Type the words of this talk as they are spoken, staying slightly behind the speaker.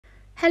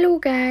Hello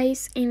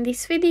guys, in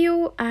this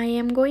video I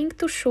am going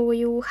to show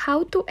you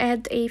how to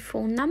add a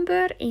phone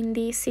number in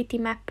the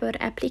Citymapper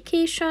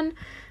application.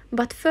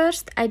 But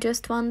first I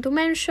just want to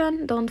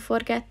mention, don't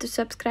forget to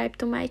subscribe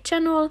to my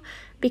channel,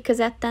 because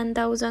at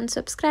 10,000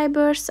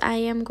 subscribers I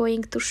am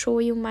going to show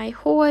you my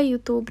whole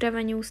YouTube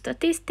revenue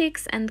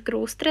statistics and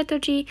growth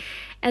strategy,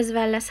 as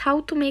well as how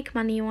to make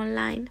money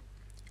online.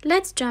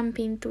 Let's jump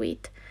into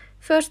it.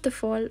 First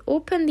of all,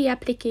 open the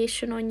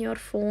application on your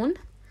phone.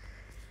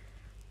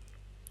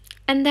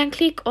 And then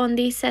click on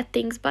the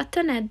settings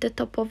button at the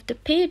top of the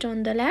page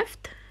on the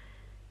left.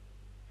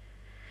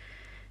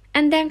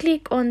 And then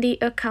click on the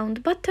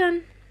account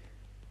button.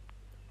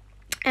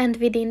 And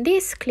within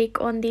this, click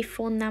on the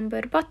phone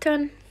number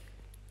button.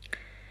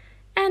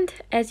 And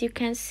as you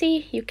can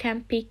see, you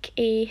can pick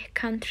a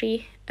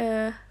country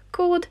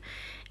code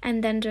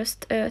and then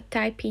just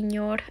type in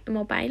your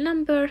mobile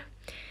number.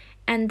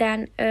 And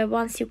then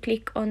once you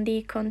click on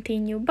the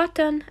continue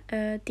button,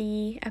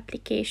 the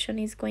application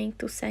is going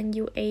to send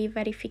you a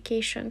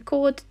verification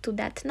code to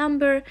that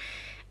number.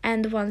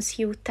 And once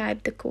you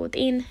type the code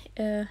in,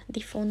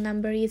 the phone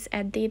number is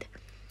added.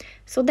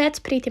 So that's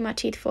pretty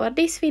much it for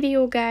this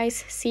video,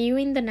 guys. See you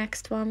in the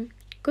next one.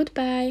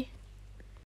 Goodbye.